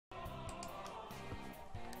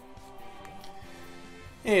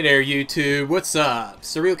Hey there YouTube, what's up?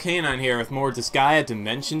 Surrealcanine here with more Disgaea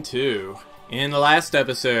D2. In the last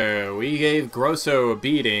episode, we gave Grosso a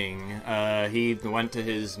beating. He went to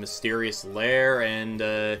his mysterious lair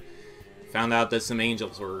and found out that some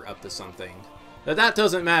angels were up to something. But that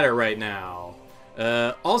doesn't matter right now.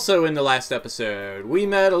 Also in the last episode, we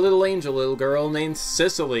met a little girl named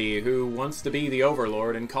Cicely who wants to be the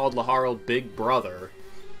Overlord and called Laharl Big Brother.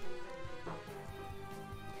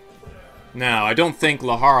 Now, I don't think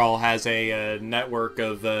Laharl has a network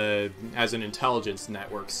of, has an intelligence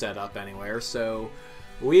network set up anywhere, so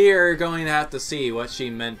we are going to have to see what she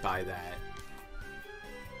meant by that.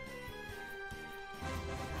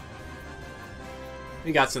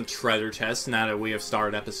 We got some treasure chests now that we have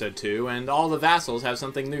started episode 2, and all the vassals have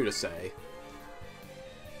something new to say.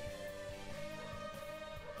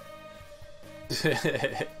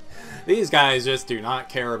 These guys just do not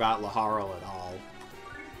care about Laharl at all.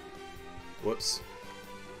 Whoops.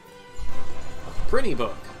 Pretty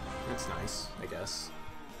book. That's nice, I guess.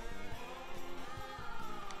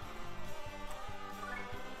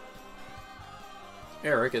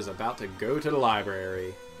 Eric is about to go to the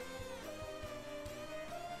library.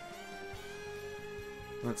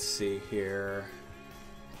 Let's see here.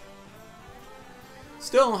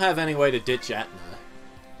 Still don't have any way to ditch Etna.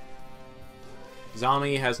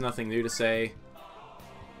 Zami has nothing new to say.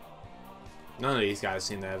 None of these guys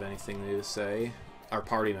seem to have anything new to say. Our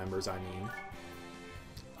party members, I mean.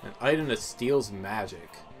 An item that steals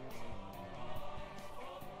magic.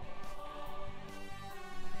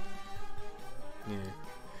 Yeah.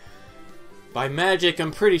 By magic,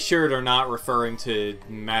 I'm pretty sure they're not referring to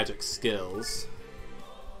magic skills.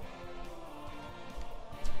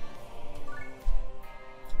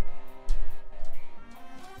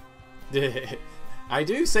 I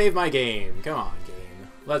do save my game. Come on, game.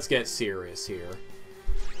 Let's get serious here.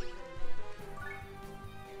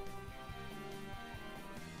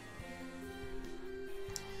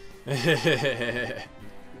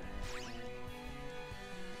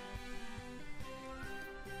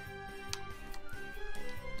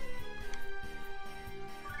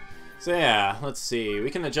 So yeah, let's see.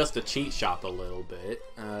 We can adjust the cheat shop a little bit.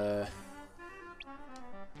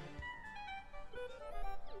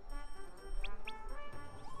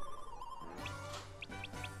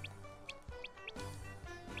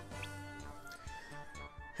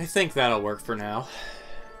 I think that'll work for now.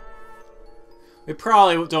 We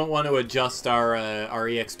probably don't want to adjust our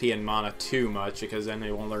EXP and mana too much, because then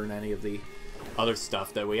they won't learn any of the other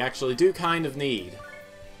stuff that we actually do kind of need.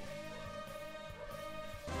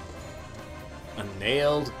 A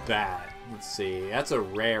nailed bat. Let's see. That's a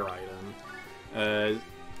rare item.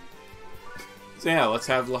 So yeah, let's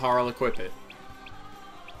have Laharl equip it.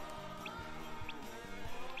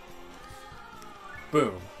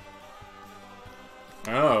 Boom.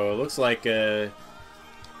 Oh, it looks like, oh,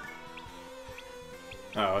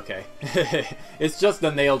 okay. It's just the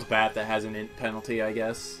nailed bat that has an int penalty, I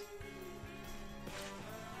guess.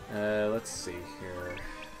 Let's see here.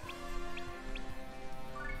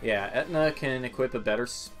 Yeah, Etna can equip a better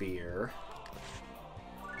spear.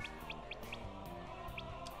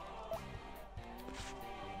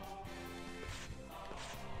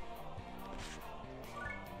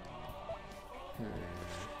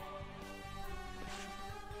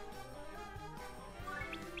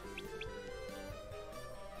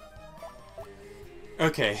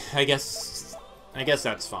 Okay, I guess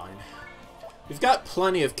that's fine. We've got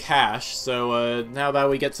plenty of cash, so how about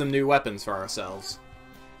we get some new weapons for ourselves?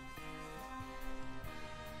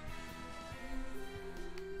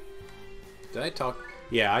 Did I talk?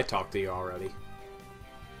 Yeah, I talked to you already.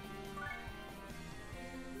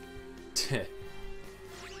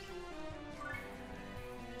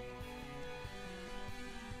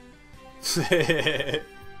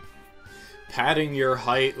 Padding your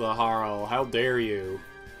height, Laharl. How dare you?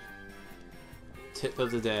 Tip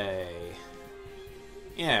of the day.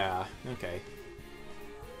 Yeah, okay.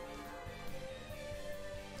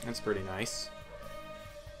 That's pretty nice.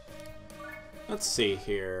 Let's see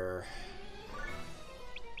here.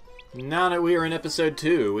 Now that we are in episode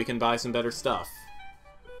 2, we can buy some better stuff.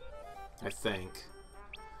 I think.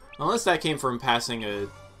 Unless that came from passing a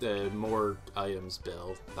more items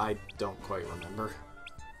bill. I don't quite remember.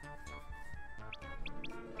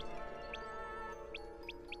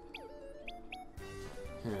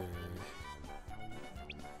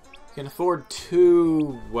 Can afford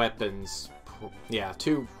 2 weapons. Yeah,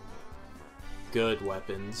 2 good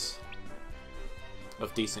weapons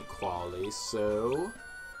of decent quality, so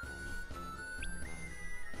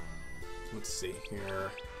let's see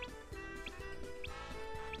here.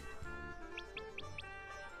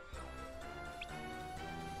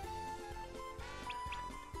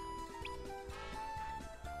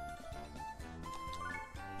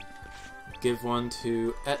 give one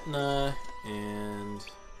to Etna, and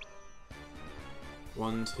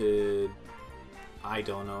one to... I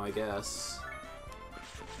don't know, I guess.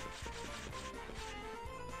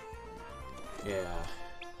 Yeah.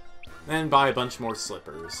 Then buy a bunch more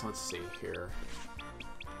slippers. Let's see here.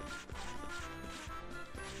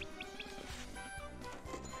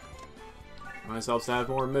 Myself to have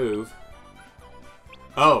more move.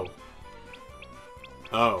 Oh!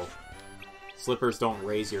 Oh. Slippers don't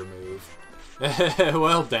raise your move.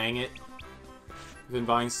 Well, dang it. I've been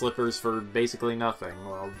buying slippers for basically nothing.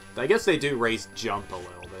 Well, I guess they do raise jump a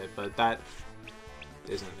little bit, but that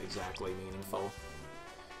isn't exactly meaningful.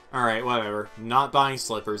 Alright, whatever. Not buying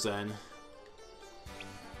slippers then.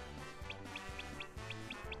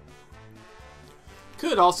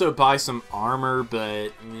 Could also buy some armor,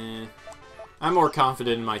 but I'm more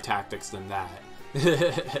confident in my tactics than that.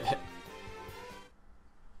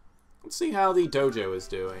 Let's see how the dojo is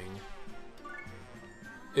doing.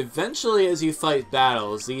 Eventually, as you fight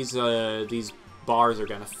battles, these bars are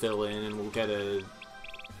gonna fill in, and we'll get a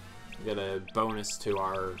bonus to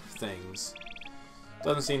our things.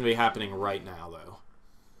 Doesn't seem to be happening right now, though.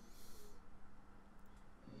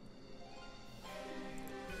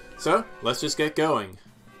 So, let's just get going.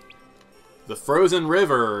 The Frozen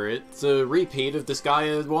River. It's a repeat of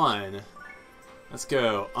Disgaea 1. Let's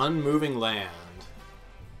go. Unmoving Land.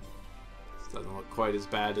 This doesn't look quite as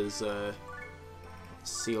bad as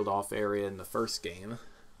sealed off area in the first game.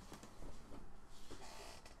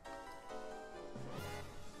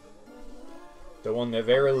 The one that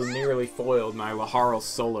very nearly foiled my Laharl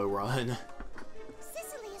solo run.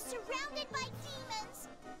 Sicily is surrounded by demons.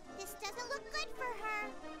 This doesn't look good for her.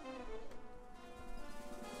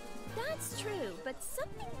 That's true, but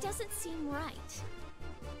something doesn't seem right.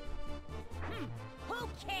 Who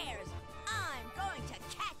cares? I'm going to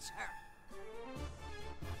catch her.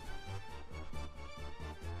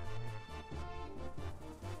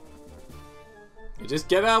 You just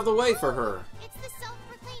get out of the way for her. It's the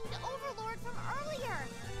self-proclaimed overlord from earlier.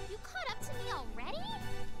 You caught up to me already?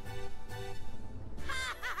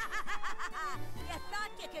 You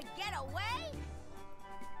thought you could get away?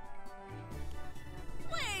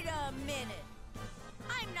 Wait a minute.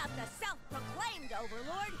 I'm not the self-proclaimed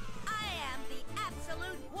overlord. I am the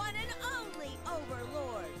absolute one and only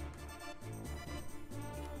overlord.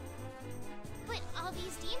 But all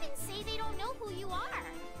these demons say they don't know who you are.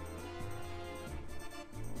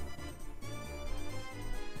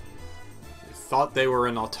 Thought they were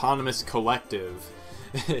an autonomous collective.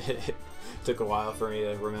 Took a while for me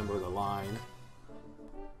to remember the line.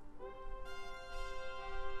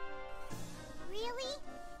 Really?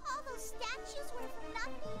 All those statues were for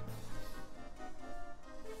nothing?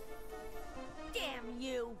 Damn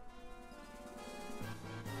you!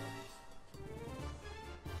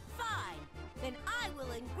 Fine. Then I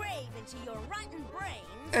will engrave into your rotten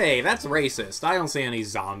brains Hey, that's racist. I don't see any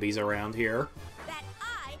zombies around here. that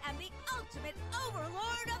I am the ultimate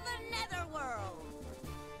overlord of the Netherworld.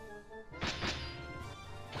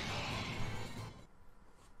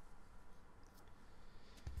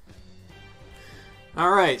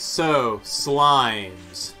 Alright, so,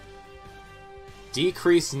 slimes.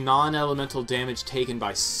 Decrease non-elemental damage taken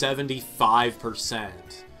by 75%.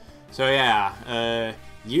 So yeah,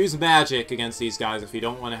 use magic against these guys if you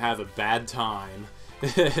don't want to have a bad time.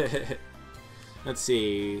 Let's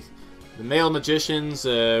see. The male magicians,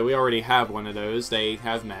 we already have one of those. They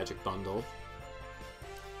have magic bundle.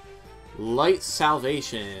 Light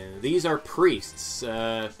salvation. These are priests.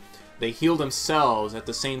 They heal themselves at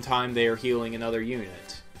the same time they are healing another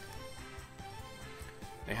unit.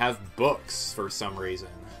 They have books for some reason.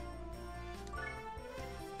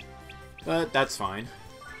 But that's fine.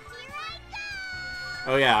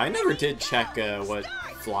 Oh yeah, I never did check what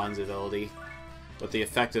Flan's ability, what the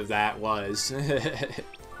effect of that was when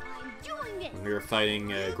we were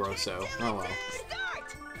fighting Grosso. Oh well.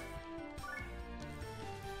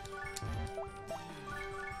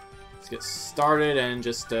 Let's get started and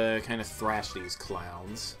just kind of thrash these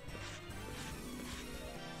clowns.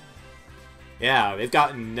 Yeah, they've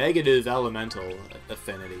got negative elemental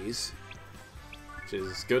affinities, which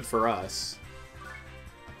is good for us.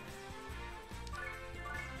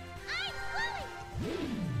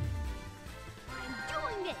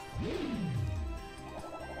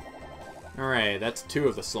 Alright, that's 2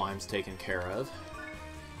 of the slimes taken care of.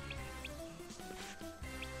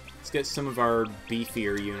 Let's get some of our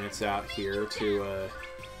beefier units out here to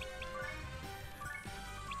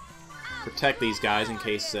protect these guys in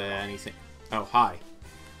case anything... Oh, hi.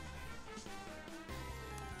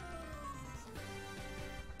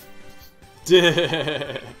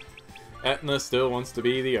 Etna still wants to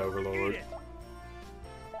be the overlord.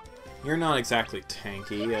 You're not exactly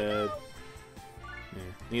tanky, yeah,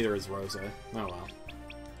 neither is Rosa. Oh well.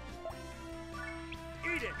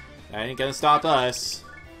 That ain't gonna stop us.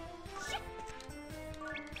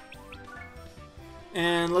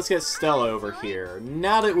 And let's get Stella over here.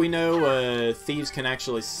 Now that we know thieves can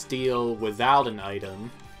actually steal without an item,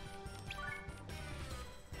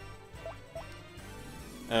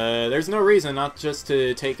 there's no reason not just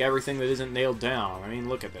to take everything that isn't nailed down. I mean,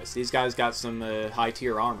 look at this. These guys got some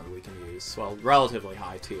high-tier armor we can use. Well, relatively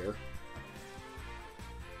high-tier.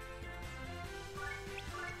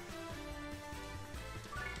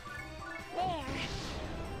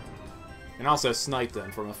 And also snipe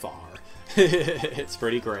them from afar. It's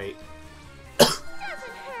pretty great. Doesn't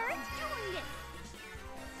hurt doing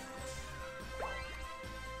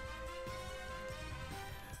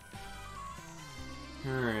it.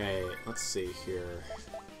 Alright, let's see here.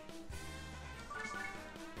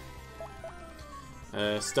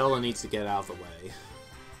 Stella needs to get out of the way.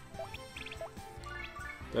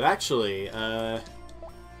 But actually,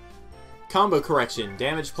 combo correction,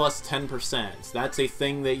 damage plus 10%. That's a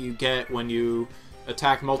thing that you get when you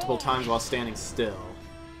attack multiple times while standing still.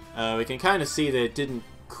 We can kind of see that it didn't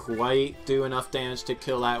quite do enough damage to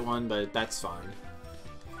kill that one, but that's fine.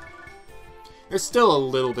 There's still a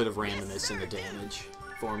little bit of randomness in the damage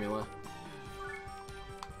formula.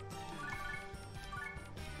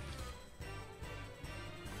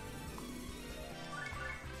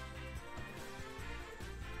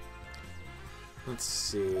 Let's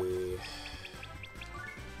see.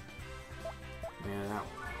 Yeah, that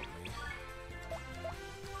won't help me.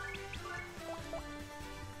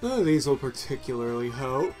 None of these will particularly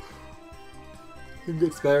help. I think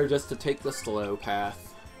it's better just to take the slow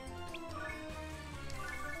path.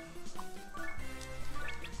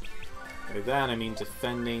 By that I mean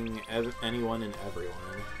defending anyone and everyone.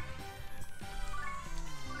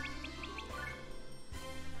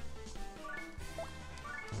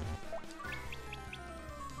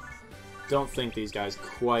 Don't think these guys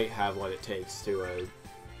quite have what it takes to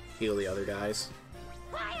heal the other guys.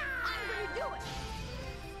 I'm gonna do it.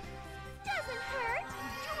 Doesn't hurt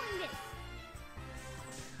doing it.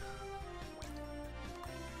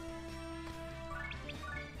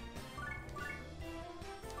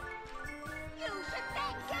 You should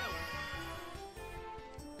thank me.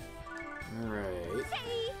 Alright.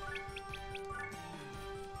 See?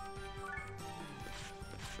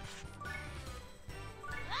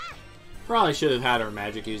 Probably should have had our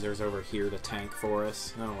magic users over here to tank for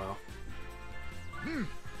us. Oh well.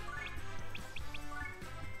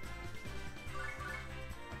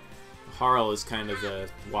 Harl is kind of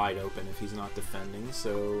wide open if he's not defending,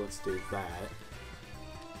 so let's do that.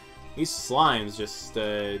 These slimes just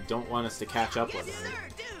don't want us to catch up with them.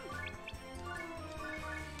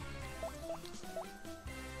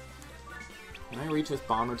 Can I reach with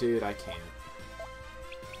Bomber Dude? I can't.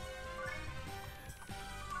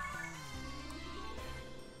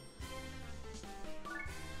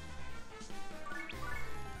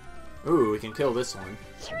 Ooh, we can kill this one.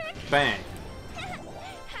 Bang! How's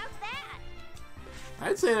that?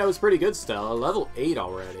 I'd say that was pretty good, Stella. Level 8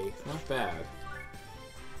 already. Not bad.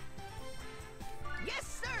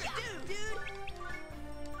 Yes, sir, dude.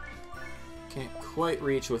 Can't quite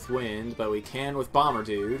reach with Wind, but we can with Bomber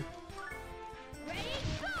Dude. Ready,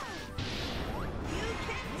 go! You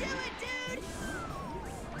can do it, dude.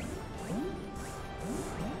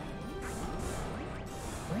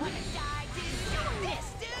 Wanna die, dude? Do this,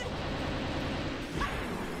 dude.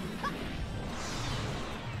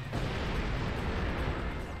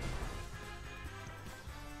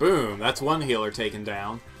 Boom! That's one healer taken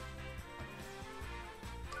down.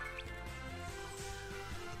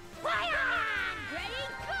 Ready,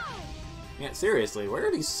 go! Yeah, seriously, where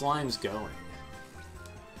are these slimes going?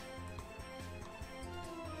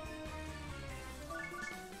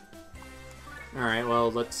 Alright,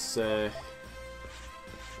 well, let's, Ooh,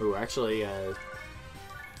 actually,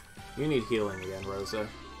 you need healing again, Rosa.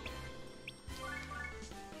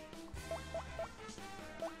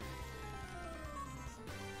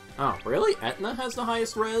 Oh, really? Etna has the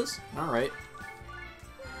highest res? Alright.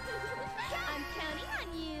 I'm counting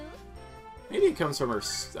on you. Maybe it comes from her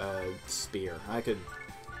spear. I could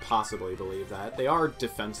possibly believe that. They are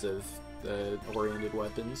defensive oriented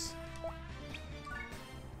weapons.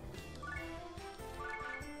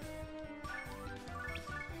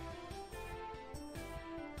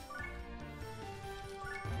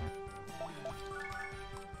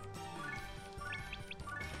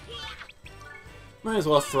 Might as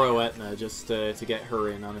well throw Etna just to get her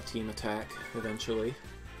in on a team attack eventually.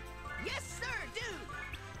 Yes, sir, dude.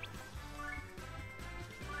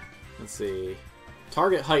 Let's see.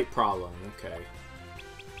 Target height problem, okay.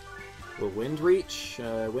 Will wind reach?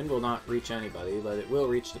 Wind will not reach anybody, but it will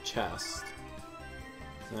reach the chest.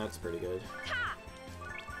 So that's pretty good.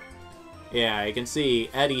 Yeah, you can see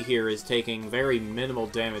Eddie here is taking very minimal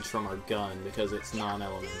damage from our gun because it's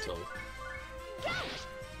non-elemental. Don't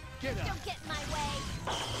get in my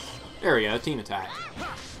way. There we go, team attack.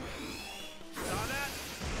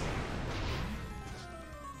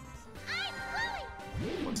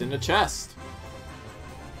 What's in the chest?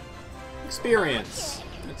 Experience.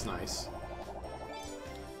 That's nice.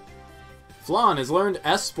 Flan has learned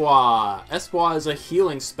Espoir. Espoir is a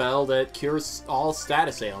healing spell that cures all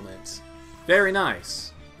status ailments. Very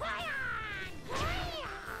nice. I'm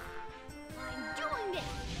doing this.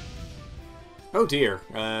 Oh dear,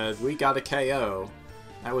 we got a KO.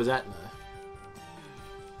 That was Etna.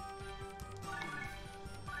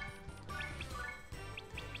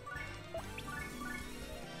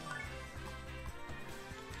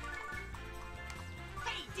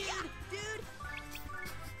 Hey, dude!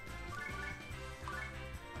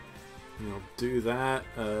 We'll do that.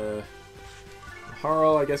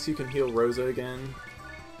 Harl, I guess you can heal Rosa again.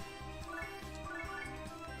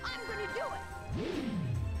 I'm gonna do it.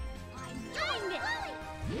 I'm doing this.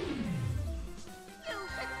 You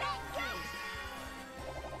pathetic goose.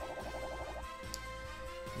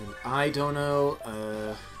 And I don't know,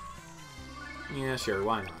 yeah, sure,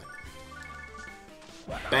 why not?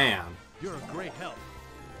 Bam! You're a great help.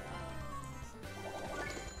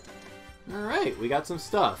 Alright, we got some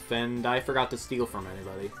stuff, and I forgot to steal from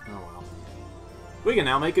anybody. Oh well. We can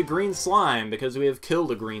now make a green slime, because we have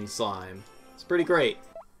killed a green slime. It's pretty great.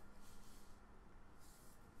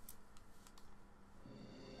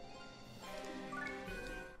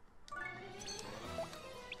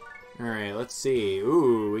 Alright, let's see.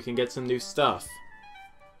 Ooh, we can get some new stuff.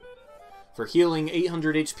 For healing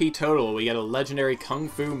 800 HP total, we get a legendary Kung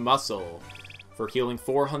Fu Muscle. For healing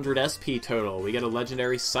 400 SP total, we get a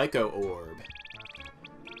legendary Psycho Orb.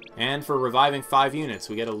 And for reviving 5 units,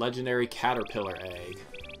 we get a legendary Caterpillar Egg.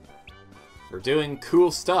 For doing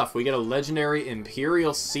cool stuff, we get a legendary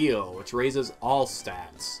Imperial Seal, which raises all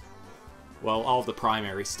stats. Well, all of the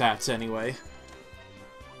primary stats, anyway.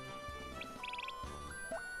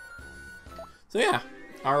 So yeah,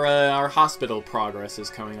 our hospital progress is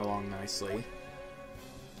coming along nicely.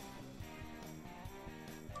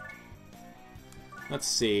 Let's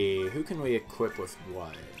see, who can we equip with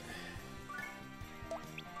what?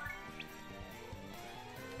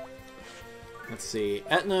 Let's see,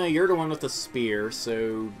 Etna, you're the one with the spear,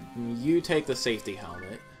 so you take the safety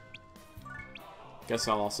helmet. Guess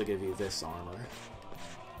I'll also give you this armor.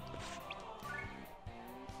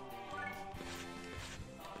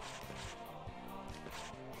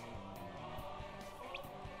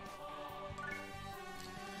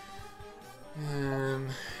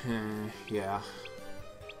 Yeah.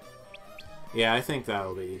 Yeah, I think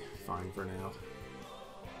that'll be fine for now.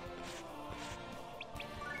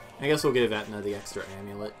 I guess we'll give Etna the extra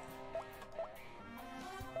amulet.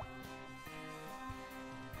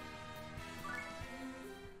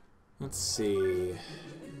 Let's see.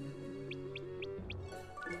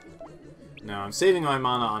 No, I'm saving my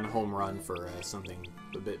mana on home run for something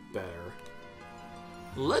a bit better.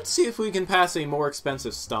 Let's see if we can pass a more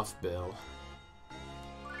expensive stuff bill.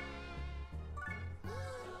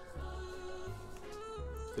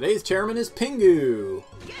 Today's chairman is Pingu!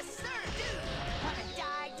 Yes, sir, dude! Wanna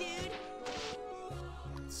die, dude?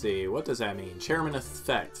 Let's see, what does that mean? Chairman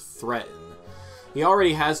effect, threaten. He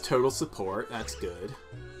already has total support, that's good.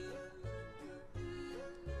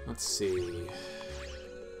 Let's see.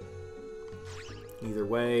 Either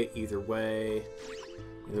way, either way,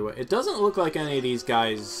 either way. It doesn't look like any of these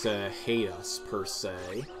guys hate us, per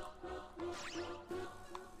se.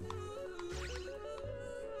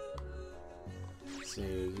 See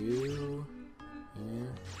you.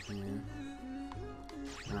 Yeah.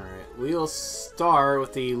 Alright, we'll start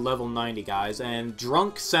with the level 90 guys, and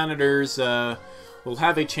drunk senators will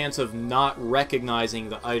have a chance of not recognizing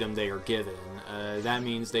the item they are given. That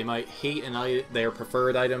means they might hate their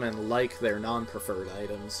preferred item and like their non-preferred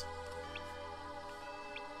items.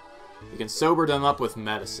 You can sober them up with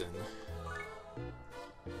medicine.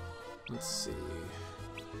 Let's see.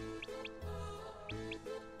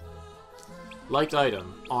 Liked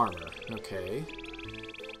item, armor. Okay.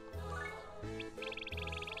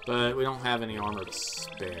 But we don't have any armor to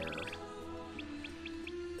spare.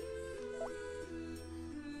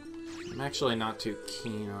 I'm actually not too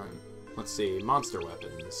keen on... Let's see, monster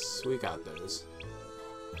weapons. We got those.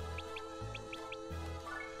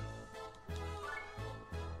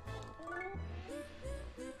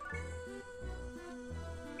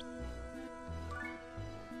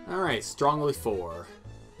 Alright, strongly 4.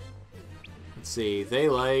 Let's see, they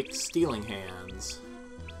like stealing hands.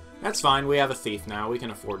 That's fine, we have a thief now. We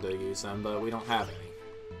can afford to use them, but we don't have any.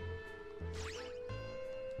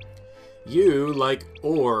 You like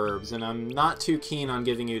orbs, and I'm not too keen on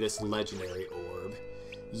giving you this legendary orb.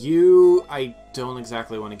 You, I don't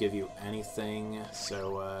exactly want to give you anything,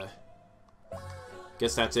 so,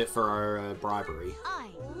 guess that's it for our bribery.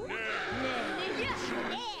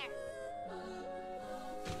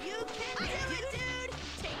 You can do it, dude!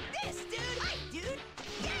 Take this, dude! Hi, dude!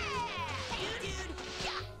 Yeah! Dude!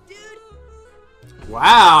 Yeah, dude!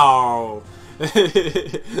 Wow!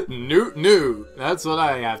 Newt newt. That's what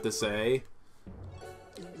I have to say.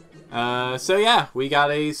 So yeah, we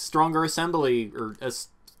got a stronger assembly, or a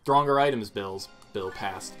stronger items bill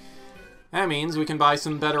passed. That means we can buy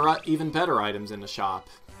some better, even better items in the shop.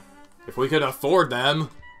 If we could afford them.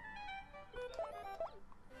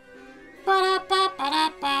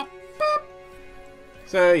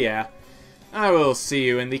 So yeah, I will see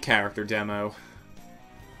you in the character demo.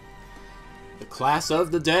 The class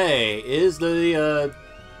of the day is the,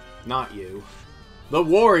 not you. The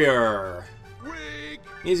Warrior!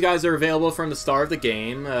 These guys are available from the start of the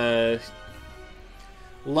game.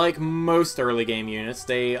 Like most early game units,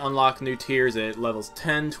 they unlock new tiers at levels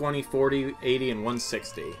 10, 20, 40, 80, and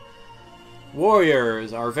 160.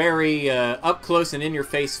 Warriors are very up-close and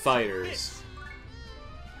in-your-face fighters.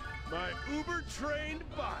 My uber-trained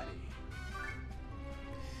body.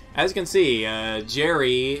 As you can see,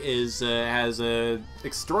 Jerry has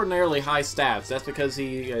extraordinarily high stats. That's because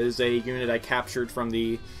he is a unit I captured from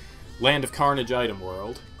the Land of Carnage item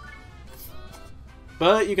world.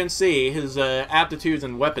 But you can see his aptitudes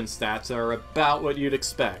and weapon stats are about what you'd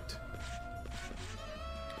expect.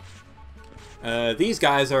 These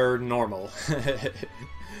guys are normal.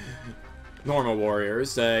 Normal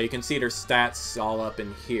warriors. You can see their stats all up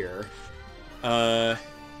in here.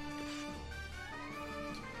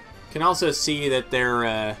 Can also see that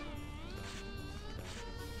they're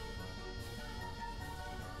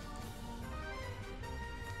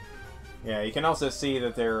yeah, you can also see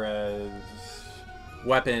that their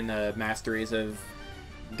weapon masteries have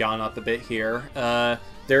gone up a bit here.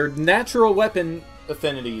 Their natural weapon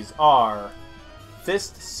affinities are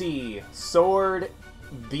Fist C, Sword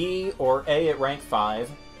B or A at rank 5,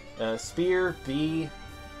 Spear B,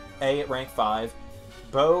 A at rank 5,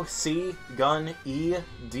 Bow C, Gun E,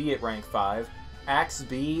 D at rank 5, Axe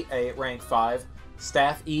B, A at rank 5,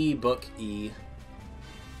 Staff E, Book E.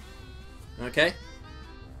 Okay.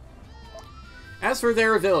 As for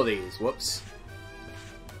their abilities, whoops.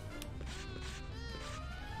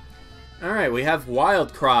 Alright, we have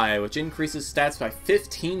Wild Cry, which increases stats by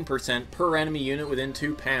 15% per enemy unit within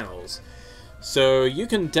 2 panels. So you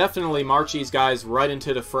can definitely march these guys right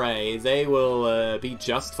into the fray. They will be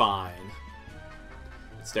just fine.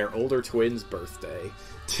 It's their older twin's birthday.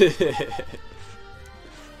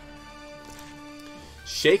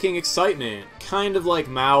 Shaking Excitement, kind of like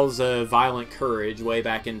Mao's Violent Courage way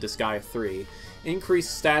back in Disgaea 3.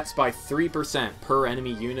 Increased stats by 3% per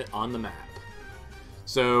enemy unit on the map.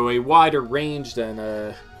 So a wider range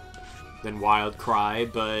than Wild Cry,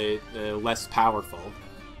 but less powerful.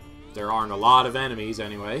 There aren't a lot of enemies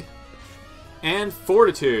anyway. And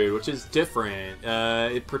Fortitude, which is different.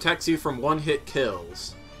 It protects you from one-hit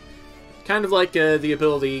kills. Kind of like the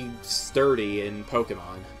ability Sturdy in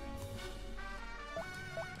Pokemon.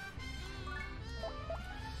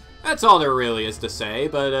 That's all there really is to say,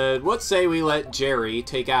 but what say we let Jerry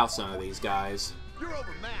take out some of these guys? You're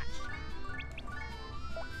overmatched.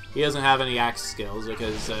 He doesn't have any axe skills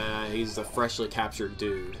because he's a freshly captured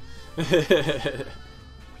dude.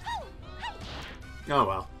 Oh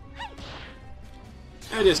well.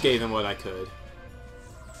 I just gave him what I could.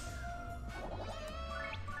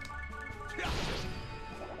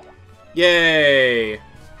 Yay!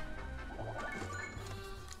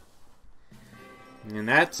 And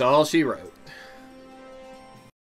that's all she wrote.